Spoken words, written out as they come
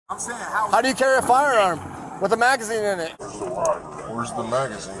I'm saying, how do you carry a firearm with a magazine in it? Where's the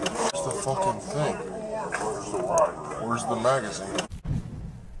magazine? Where's the fucking thing? Where's the magazine?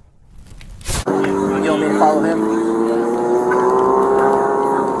 You want me to follow him?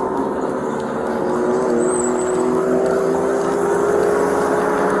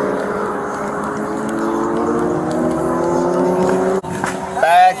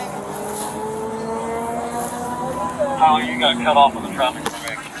 Bag. Oh, you got cut off of the traffic for me.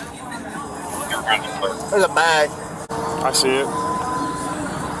 There's a bag. I see it.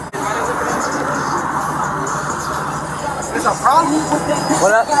 It's a problem?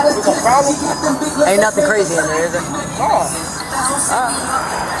 What up? It's a problem? Ain't nothing crazy in there, is there? No.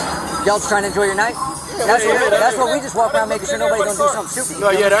 Y'all just trying to enjoy your night? That's what we just walk around making sure nobody's gonna do something stupid. No,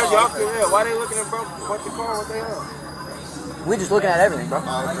 yeah, that's y'all. Yeah, why they looking at bro? What the car? What they have? We just looking at everything, bro.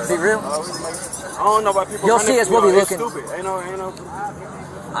 Be real. I don't know about people. You'll see us. We'll be looking. Stupid. Ain't no.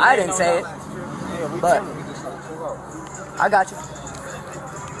 I didn't say it, but I got you.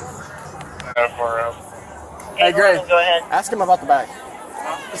 Hey, Gray, ask him about the bag.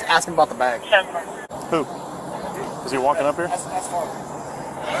 Just ask him about the bag. Who? Is he walking up here? That's fine.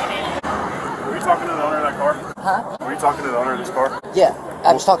 Were you talking to the owner of that car? Huh? Were you talking to the owner of this car? Yeah,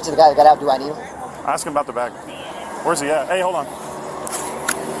 I was talking to the guy that got out. Do I need him? Ask him about the bag. Where's he at? Hey, hold on.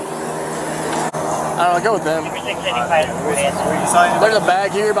 I don't know, go with them. There's a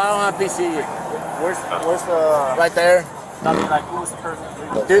bag here, but I don't have PC yet. Where's the? Right there. I mean, like, who's the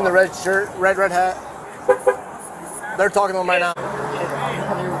person? Dude in the red shirt, red hat. They're talking to him right now.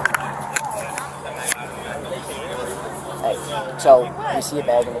 Hey, so you see a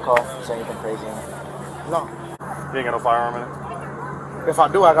bag in the car? Is there anything crazy in it? No. You ain't got no firearm in it? If I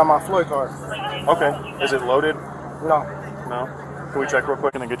do, I got my Floyd card. Okay. Is it loaded? No. No? Can we check real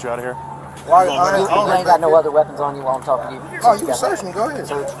quick and then get you out of here? Why? You ain't got no other weapons on you while I'm talking to you. Oh, you can search me. Go ahead.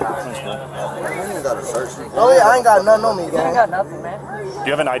 Search. Oh yeah, I ain't got nothing on me, You gang. ain't got nothing, man. Do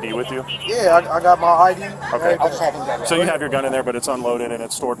you have an ID with you? Yeah, I got my ID. Okay. I just have him get So you have your gun in there, but it's unloaded and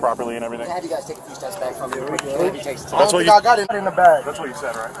it's stored properly and everything? have you guys take a few steps back from me. I That's don't what think you- I got it in the bag. That's what you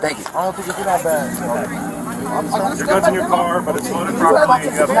said, right? Thank you. I don't think it's in that bag. Your gun's in your car, but it's loaded properly.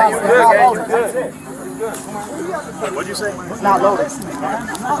 And you have Good. Wait, what'd you say? It's not loaded. I'm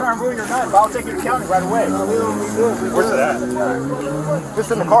not trying to ruin your night, but I'll take you to county right away. Where's it at?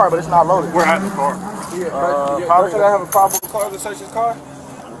 It's in the car, but it's not loaded. We're at the car. Probably should I have a problem with the car to search his car?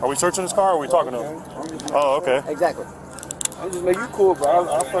 Are we searching his car or are we talking to him? Oh, okay. Exactly. I just make you cool, bro.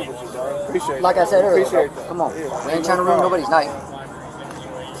 I'll fuck with you, bro. Appreciate it. Like I said earlier, Appreciate that. come on. We ain't trying to ruin nobody's night.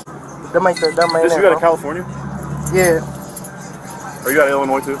 That make This you got in California? Yeah. Or you got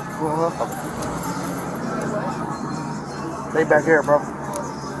Illinois too? They back here, bro.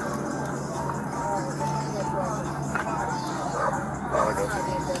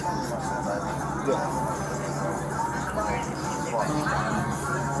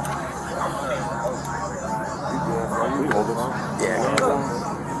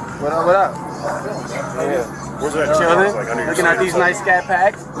 What up, what up? Yeah. Where's that? Chilling. Like under your Looking at seat these or nice scat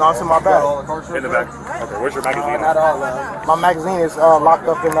packs. No, it's in my bag. something? In the back. Okay, where's your magazine? Not all my magazine is locked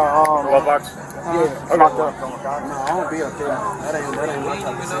up in the Glove box? yeah, it's locked up. No, I won't be up there. That ain't my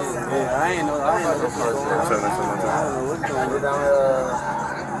type of scene. Yeah, I ain't know what's going on. I don't know what's going on.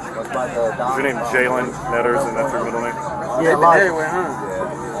 Is your name Jaylin Netters and that's your middle name? Yeah, locked. Everywhere,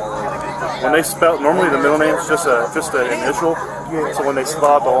 huh? When they spell, normally the middle name's just an initial. Yeah. So when they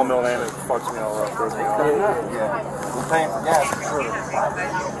spell out the whole middle name, it fucks me all up. Throws me off. We're paying for gas for sure.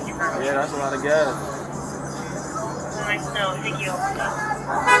 Yeah, that's a lot of gas. No, thank you.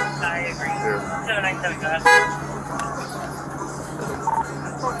 I agree. Here. 797 guys.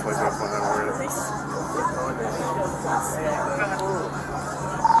 Place that one down there.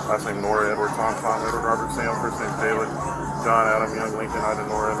 Last name Nora, Edward, Tom, Edward, Robert, Sam, first name Jaylin, John, Adam, Young, Lincoln, Ida,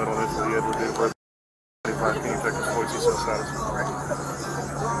 Nora, middle initial, Edward, date of birth, 25, can you check his voice, cell status?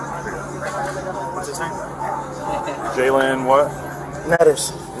 What's his name? Jaylin, what?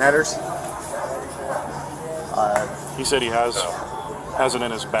 Netters. Netters? He said he has it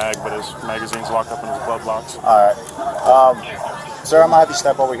in his bag, but his magazine's locked up in his glove box. Alright. Sir, I'm gonna have you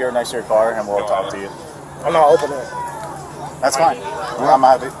step over here next to your car and we'll talk to you. I'm not opening it. That's fine. I'm gonna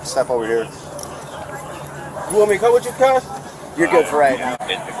have you step over here. You want me to come with you, cuz? You're good for right now.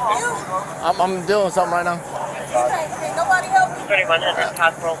 I'm doing something right now. Can nobody help me? 3100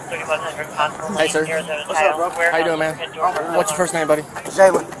 Cottrell, 3100 Cottrell. Hey, sir. What's up, bro? How you doing, man? What's your first name, buddy?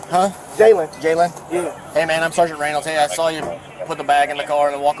 Jaylin. Huh? Jaylin. Jaylin? Yeah. Hey, man, I'm Sergeant Reynolds. Hey, I saw you put the bag in the car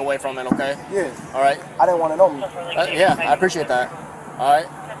and then walk away from it, okay? Yeah. All right? I didn't want to know me. Yeah, I appreciate that. All right?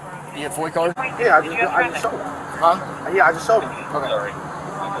 You get a FOI card? Yeah, I just showed him. Huh? Yeah, I just showed him. Okay.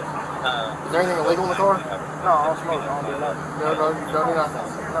 there anything illegal in the car? No, I don't smoke. I don't do nothing. No, don't do nothing.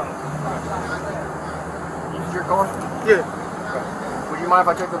 No. This is your car? Yeah. Would you mind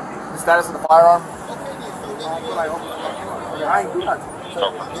if I check the status of the firearm? I ain't do nothing.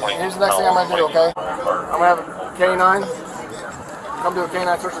 Here's the next thing I'm going to do, okay? I'm going to have a K9 come do a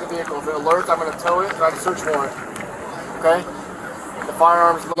K9 search of the vehicle. If it alerts, I'm going to tow it and write a search warrant. Okay? If the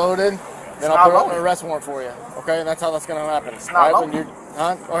firearm's loaded, then I'll put up an arrest warrant for you. Okay? That's how that's going to happen. It's not loaded.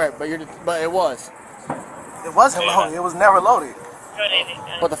 Huh? Okay, but it was. It wasn't loaded. It was never loaded.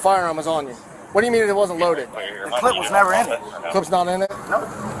 But the firearm was on you. What do you mean it wasn't loaded? The clip was never in it. Clip's not in it? No.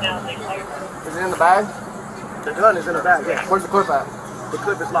 Is it in the bag? The gun is in the bag, yeah. Where's the clip at? The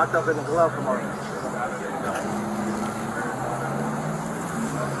clip is locked up in the glove compartment.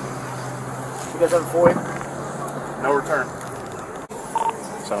 You guys have a FOID? No return.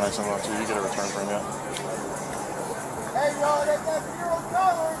 79702, you get a return from you. Hey, y'all, they got $0.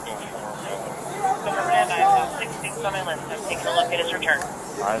 On my list. I'm taking a look at his return.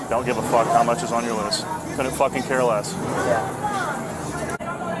 I don't give a fuck how much is on your list. Couldn't fucking care less.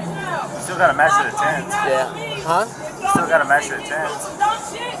 Still got to measure the tents. Yeah. Huh? Still got to measure the tents.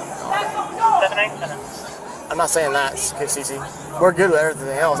 797. I'm not saying that, CC. We're good with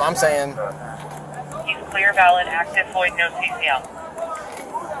everything else. I'm saying... He's clear, valid, active, void, no CCL.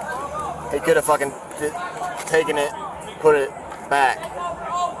 He could have fucking taken it, put it back.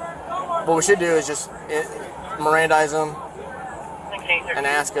 What we should do is just Mirandize him and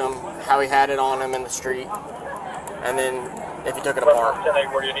ask him how he had it on him in the street, and then if he took it apart.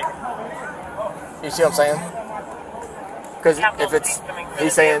 You see what I'm saying? Because if it's,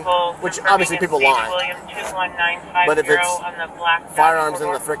 he's saying, which obviously people lie, but if it's firearms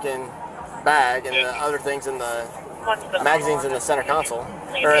in the freaking bag and the other things in the magazines in the center console,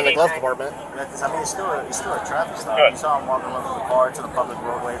 or in the glove compartment. I mean, it's still a traffic stop. You saw him walking up from the car to the public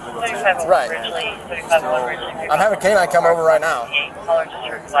roadway. Right. I'm having K9 come over right now.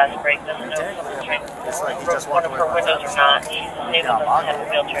 It's like he just walked away from the traffic stop.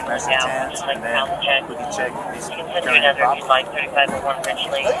 We can check these current property.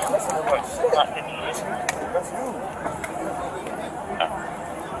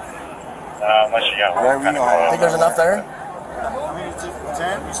 Unless you got I think there's enough there. I mean, it's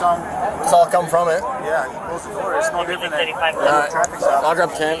 10. You saw him. It's all come from it. Yeah, he closed the door. It's no different than Alright. traffic stop. I'll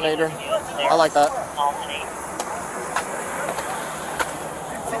grab 10 later. I like that.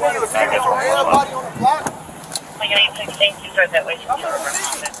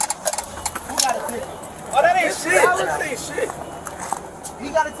 Oh, that ain't shit. That ain't shit.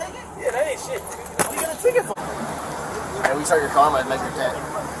 You got a ticket? Yeah, that ain't shit. What you got a ticket for? Hey, we start your car, I'd make your tent.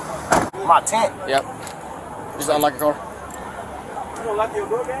 My tent? Yep. Just unlock your car. You don't lock your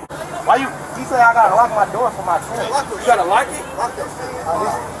door, man? Why you say I gotta lock my door for my tent? You gotta lock it? Lock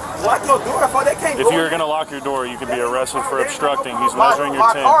your door for they can't go. If you're gonna lock your door, you can be arrested for obstructing. He's measuring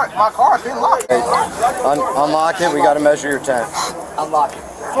your tent. My car's been locked. Unlock it. We got to measure your tent. Unlock it.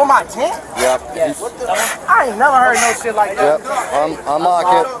 For my tent? Yep. Yes. I ain't never heard no shit like that. Yep. Unlock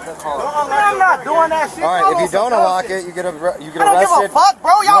it. Man, I'm not doing that shit. All right. If you don't unlock it, you get arrested. I don't give a fuck,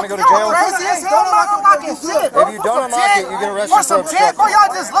 bro. Y'all go to jail? crazy as hell. I'm not unlocking shit, bro. If you don't unlock it, you get arrested for some tent, bro. Y'all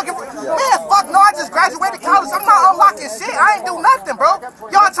just looking for... Man, fuck no. I just graduated college. I'm not unlocking shit. I ain't do nothing, bro.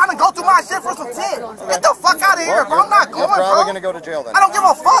 Y'all trying to go through my shit for some tent. Get the fuck out of here, bro. I'm not going, bro. You're probably going to go to jail then. I don't give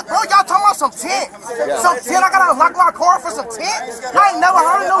a fuck, bro. Y'all talking about some tent. Some tent. I gotta unlock my car for some tent. I ain't never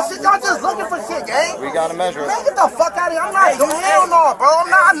heard of no shit. Y'all just looking for shit, gang. We got to measure it. Man, get the fuck out of here. I'm not doing hell no, bro.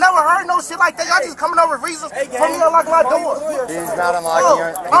 I never heard no shit like that. Y'all just coming over with reasons for me to unlock my door. He's not unlocking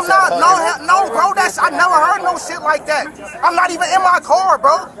your... I'm not, no, bro. I never heard no shit like that. I'm not even in my car,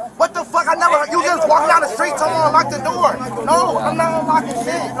 bro. What the fuck? You just walk down the street, tell me to unlock the door. No, I'm not unlocking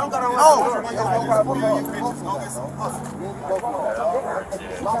shit. No.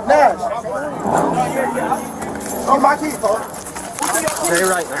 Nash. Oh, my key, folks. Stay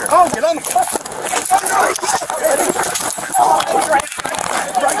right there. Oh, get on the fuck.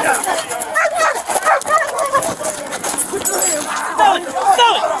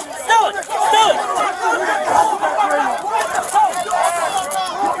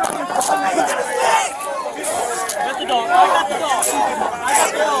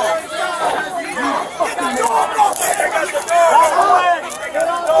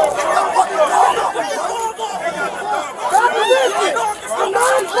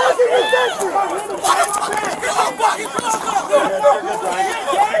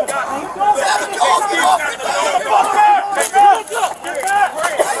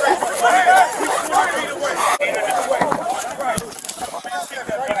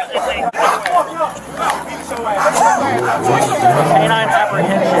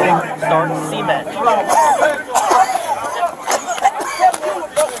 Start cement.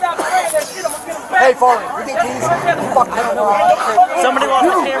 Hey, Farley, you get keys? Fuck, I don't know. Somebody lost the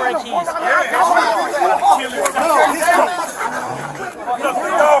camera and keys.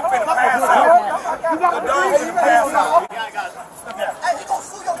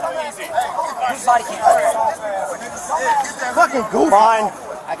 Fucking goof. Fine.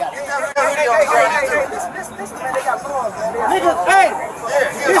 I got it. Niggas, hey!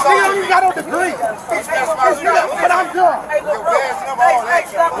 This nigga don't even got no degree. But I'm done.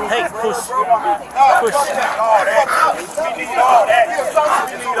 Hey, push. Push. You need all that. You need all that.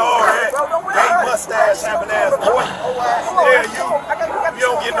 Gay mustache having ass boy. Yeah, you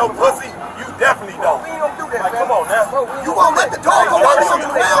don't get no pussy. You definitely don't. Like, come on now. You won't let the dog go while you on the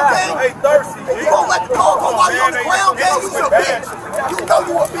ground, gang? Hey, thirsty. You won't let the dog go while you on the ground, gang? You a bitch. You know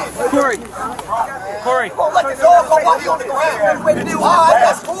you a bitch. Corey. You won't let the dog go while you on the ground. Alright,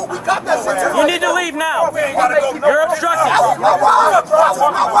 that's cool. We got that shit. You need to leave now. You're obstructing. That was my ride. That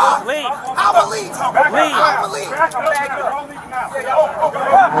was my ride. Leave. I believe. Leave. I believe.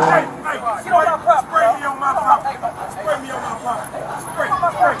 Spray me on my property. Spray me on my property. Spray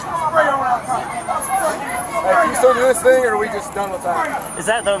on my property. Hey, can you still do this thing, or are we just done with that? Is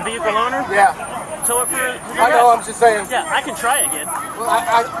that the vehicle owner? Yeah. Tow it for... I know, I'm just saying. Yeah, I can try again. Well,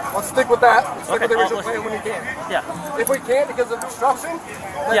 let's stick with that. Let's stick with the original plan when we can. Yeah. If we can't because of obstruction,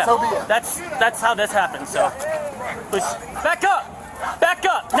 then Yeah. so be it. That's how this happens, so... Push. Back up! Back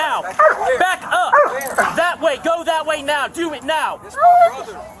up, now! Back up! That way, go that way now, do it now!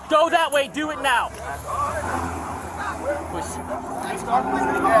 Go that way, do it now! Push.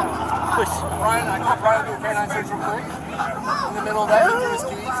 Push. Brian, I got Brian do a canine search real quick. In the middle of that, he threw his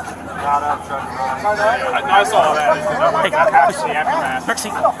keys. I saw that. Hey, After the aftermath. Mercy.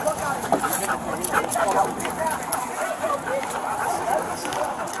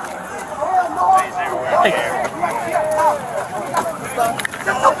 Hey.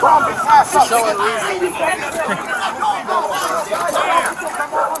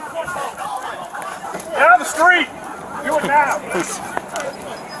 Down the street. Do it now. Push.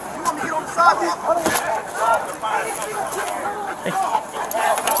 Hey.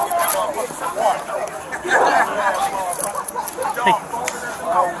 Hey.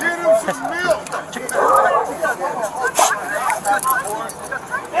 Get him some milk.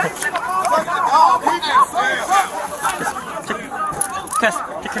 Yes.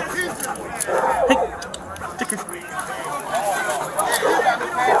 Hey. Ticker.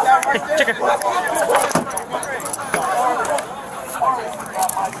 Hey, ticker.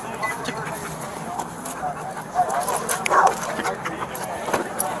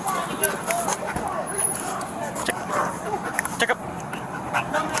 Check up.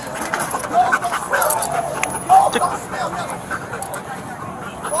 Check.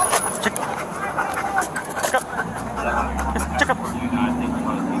 Check. Check up. Yes, check up.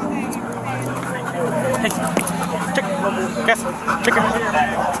 Hey. Check. Yes. Check up.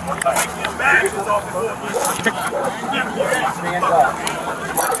 Check.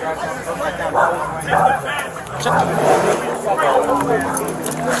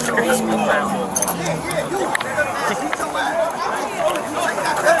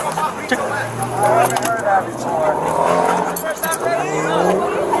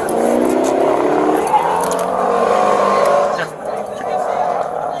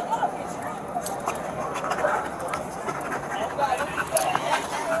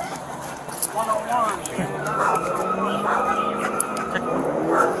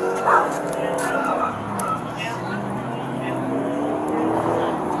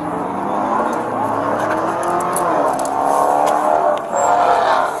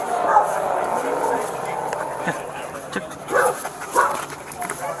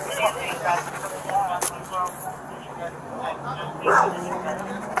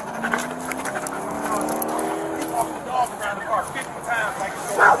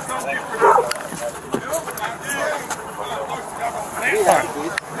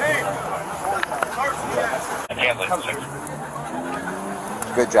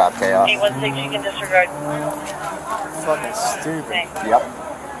 Good job, Chaos. 816, you can disregard. Fucking stupid. Thanks. Yep.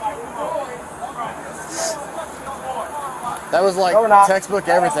 That was like textbook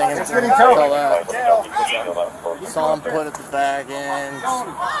everything. It's getting that. Saw him put it back in.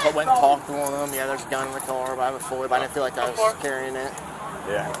 Went and talked to one of them. Yeah, there's a gun in the car, but I haven't fully. But I didn't feel like I was carrying it.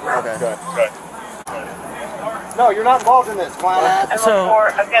 Yeah. Okay. Good. No, you're not involved in this, clown. So,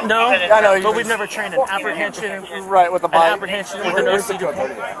 no, I know, but we've never trained an apprehension. Right, with the An bike. apprehension with an OC.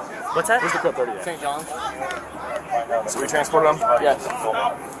 What's that? Where's the code 30 at? St. John's. So we transported them? Yes.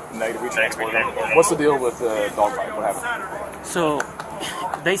 Negative, we transported them. What's the deal with the dog bite? What happened? So,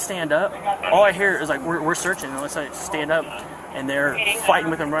 they stand up. All I hear is like we're searching, and let's say stand up, and they're fighting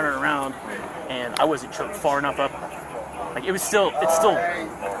with them running around, and I wasn't far enough up. Like it's still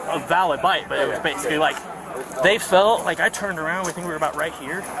a valid bite, but it was basically like they felt like I turned around. We think we were about right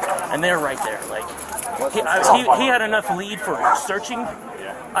here, and they're right there. Like he had enough lead for searching.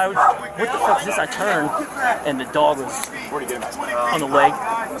 What the fuck is this? I turned, and the dog was on the leg,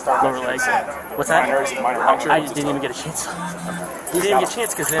 lower leg. What's that? I just didn't even get a chance. He didn't get a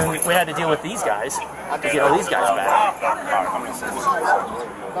chance because then we had to deal with these guys to get all these guys back.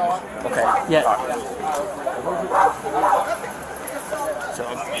 Okay. Yeah. So.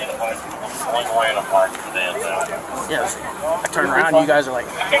 Yes. I turn around, you guys are like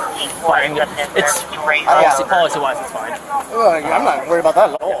fighting. It's policy-wise, it's fine. I'm not worried about that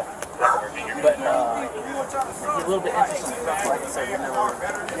at all. But it's a little bit interesting. Like I said, you never.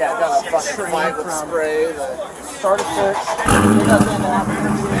 Yeah, got a fucking fight with spray. Start a search.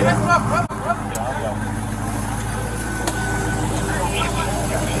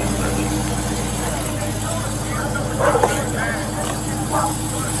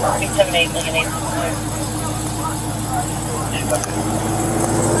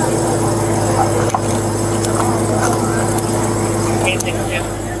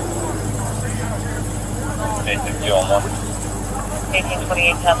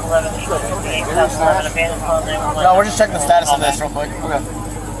 No, we're just checking the status of this real quick. Okay.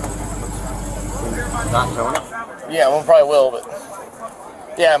 Not showing up? Yeah, we probably will, but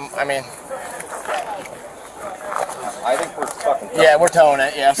yeah, I mean. I think we're fucking. Yeah, we're towing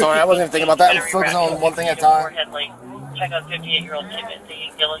it. Yeah, sorry, I wasn't even thinking about that. I'm focusing on one thing at a time. Check out 58-year-old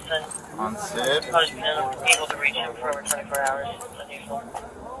Timothy Gillison. On zip. Supposed to be able to reach him for over 24 hours. Unusual.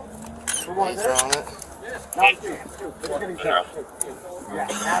 He's throwing it. It's getting close. Yeah,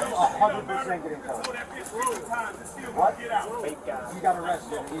 100% getting close. What? He got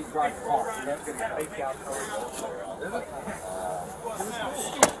arrested and he's driving the car. That's getting fake out.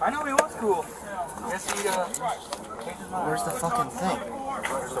 I know he was cool. Yes, he, Where's the fucking thing?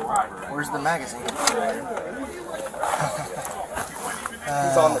 Where's the magazine?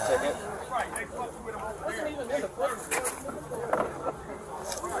 He's on the ticket.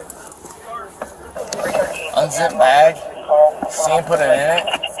 Unzip bag. See him put it in it.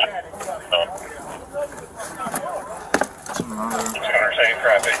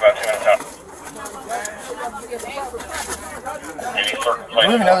 Do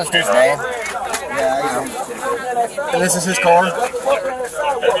we even know this dude's name? yeah, And this is his car?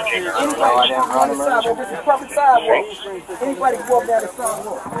 Anybody can walk down the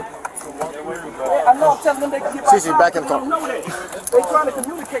sidewalk. I know I'm telling them they can get Cece, back in the car. They're trying to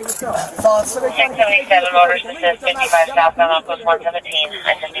communicate with them. Thoughts? 677 orders to 55 southbound outpost 117.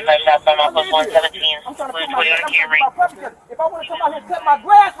 I-55 southbound outpost 117. I'm trying to Blue put my, Toyota Camry. if I want to come out here and cut my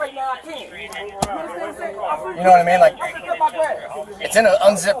grass right now, I can. You know what I mean? Like, I can cut my grass. it's in an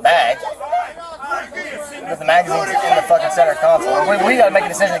unzipped bag with the magazines in the fucking center console. We gotta make a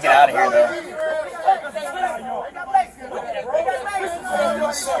decision to get out of here, though.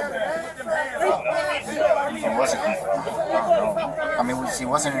 He wasn't. I mean, he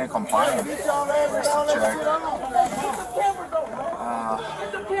wasn't in compliance. Where's the check?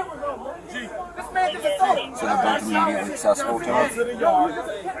 So they're both immediately accessible to him?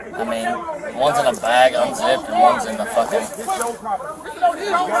 I mean, one's in a bag, unzipped, and one's in the fucking...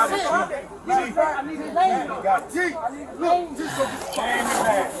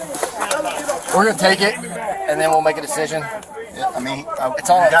 We're gonna take it, and then we'll make a decision. Yeah, I mean, It's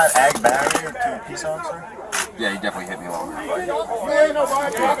all- you got ag bag here to a peace officer? Yeah, he definitely hit me along the way.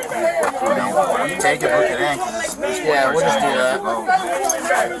 Take it, look it in. Yeah, we'll just do that.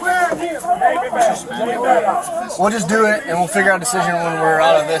 We'll just do it, and we'll figure out a decision when we're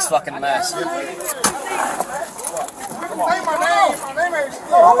out of this fucking mess. About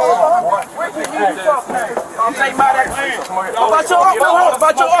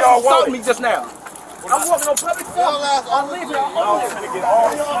your officer assaulting me just now. I'm walking on public field. I'm leaving.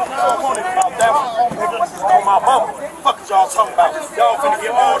 On my bubble. Fuck y'all talking about? Y'all finna get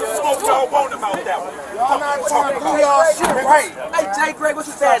all the smoke y'all want about that one. I'm not talking about y'all shit right. Hey, Jay Greg, what's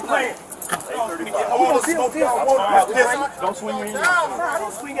your bad name? All the smoke y'all want about this. Don't swing your hand. Nah,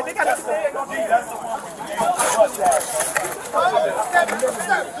 don't swing it. They got to say Do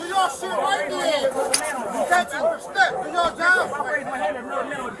your shit right there. You got to step. Do your job. I raise my hand and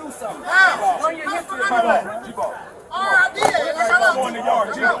do something. How? Run your history. All right, I did. Let's go in the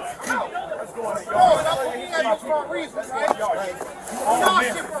yard, G. Let's go in the yard. For a reason, right? Y'all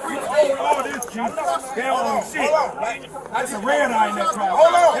shit for a reason. All this on shit. That's a red eye in that crowd.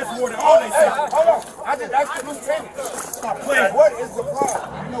 Hold on. That's more than all they say. Hold on. I just asked the lieutenant. Stop playing. What is the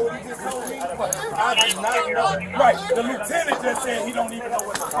problem? You know what he just told me? I did not know. Right. The lieutenant just said he don't even know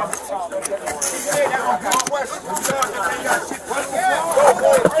what the fuck is problem. He said that on good question. What's the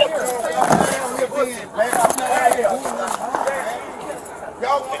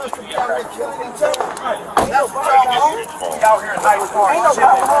y'all want us to be out here killing each other? That's what y'all want. We out here nice hard. Ain't no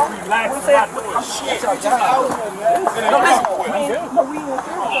problem. Relax. We're not doing shit. No, we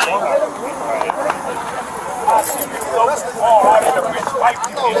I see you so all out in the bitch. White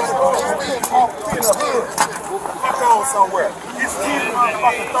people. Fuck on somewhere. This kid is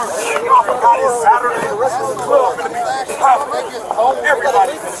motherfucking thirsty. Y'all forgot it's Saturday. The rest of the club gonna be popping.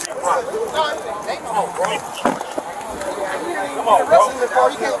 Everybody's gonna be popping. Come on, bro. Come on, bro.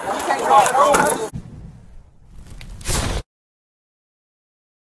 You can't go.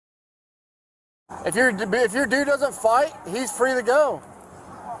 If your dude doesn't fight, he's free to go.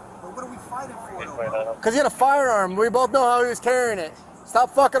 But what are we fighting for? Because he had a firearm. We both know how he was carrying it. Stop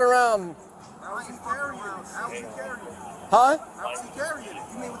fucking around. How was he carrying it? How was he carrying it? Huh? How was he carrying it?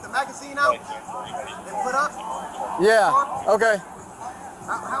 You mean with the magazine out and put up? Yeah. Okay.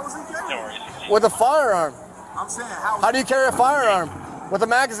 How was he carrying it? With a firearm. I'm saying, how do you carry a firearm? With a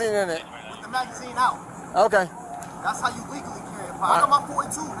magazine in it. With the magazine out. Okay. That's how you legally carry a firearm. I got my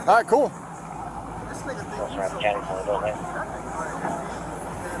 42. Nigga. All right, cool. This nigga thinks he's so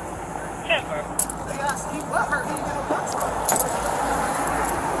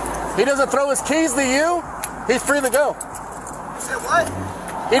He doesn't throw his keys to you, he's free to go. You said what?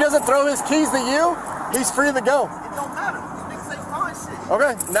 He doesn't throw his keys to you, he's free to go. It don't matter. These niggas say fine shit.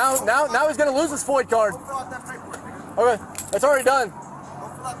 Okay, now he's gonna lose his FOID card. Go fill out that paperwork, nigga. Okay, it's already done. Go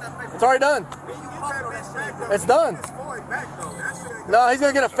fill out that paperwork. It's already done. It's done. No, he's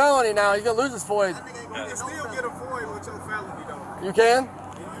gonna get a felony now. He's gonna lose his FOID. You can still get a FOID with your felony, though. You can? And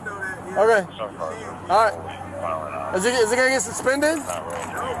you know that. Yeah. Okay. All right. Is he gonna get suspended?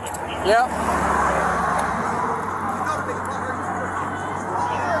 Yeah.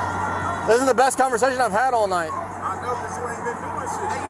 This is the best conversation I've had all night. I know, because you ain't been doing shit.